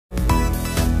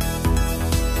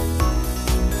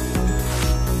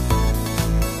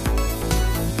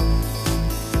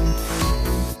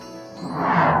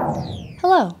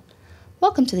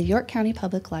Welcome to the York County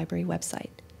Public Library website.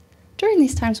 During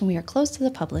these times when we are closed to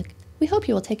the public, we hope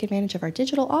you will take advantage of our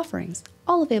digital offerings,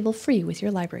 all available free with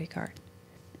your library card.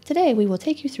 Today, we will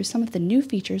take you through some of the new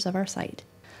features of our site.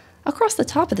 Across the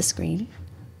top of the screen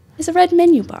is a red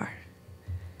menu bar.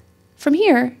 From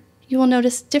here, you will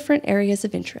notice different areas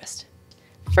of interest.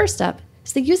 First up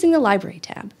is the Using the Library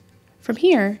tab. From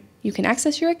here, you can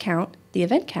access your account, the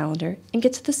event calendar, and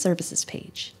get to the services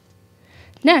page.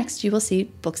 Next, you will see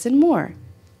Books and More.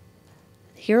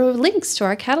 Here are links to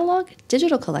our catalog,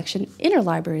 digital collection,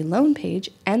 interlibrary loan page,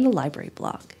 and the library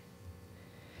blog.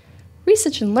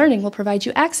 Research and Learning will provide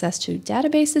you access to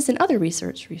databases and other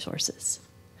research resources,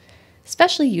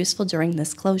 especially useful during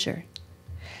this closure.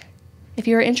 If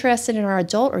you are interested in our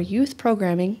adult or youth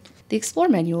programming, the Explore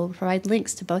menu will provide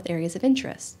links to both areas of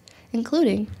interest,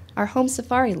 including our Home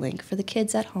Safari link for the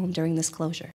kids at home during this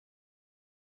closure.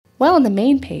 While on the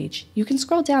main page, you can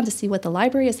scroll down to see what the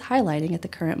library is highlighting at the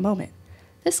current moment.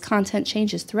 This content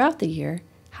changes throughout the year,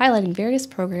 highlighting various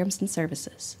programs and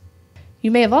services. You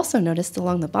may have also noticed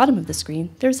along the bottom of the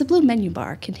screen, there is a blue menu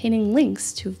bar containing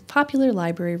links to popular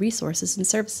library resources and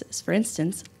services. For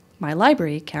instance, My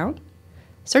Library Account,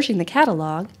 Searching the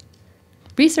Catalog,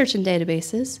 Research and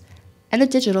Databases, and the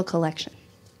Digital Collection.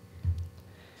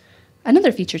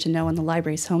 Another feature to know on the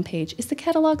library's homepage is the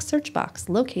catalog search box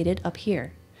located up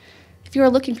here. If you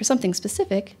are looking for something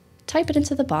specific, type it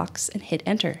into the box and hit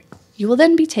Enter. You will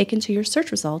then be taken to your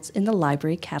search results in the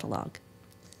library catalog.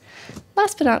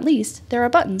 Last but not least, there are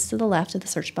buttons to the left of the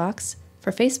search box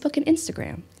for Facebook and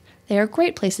Instagram. They are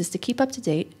great places to keep up to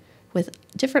date with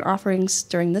different offerings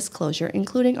during this closure,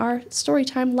 including our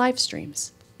Storytime live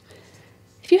streams.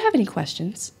 If you have any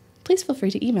questions, please feel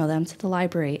free to email them to the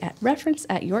library at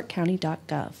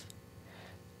reference@yorkcounty.gov.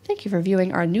 Thank you for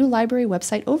viewing our new library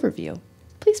website overview.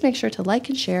 Please make sure to like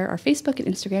and share our Facebook and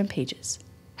Instagram pages.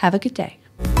 Have a good day.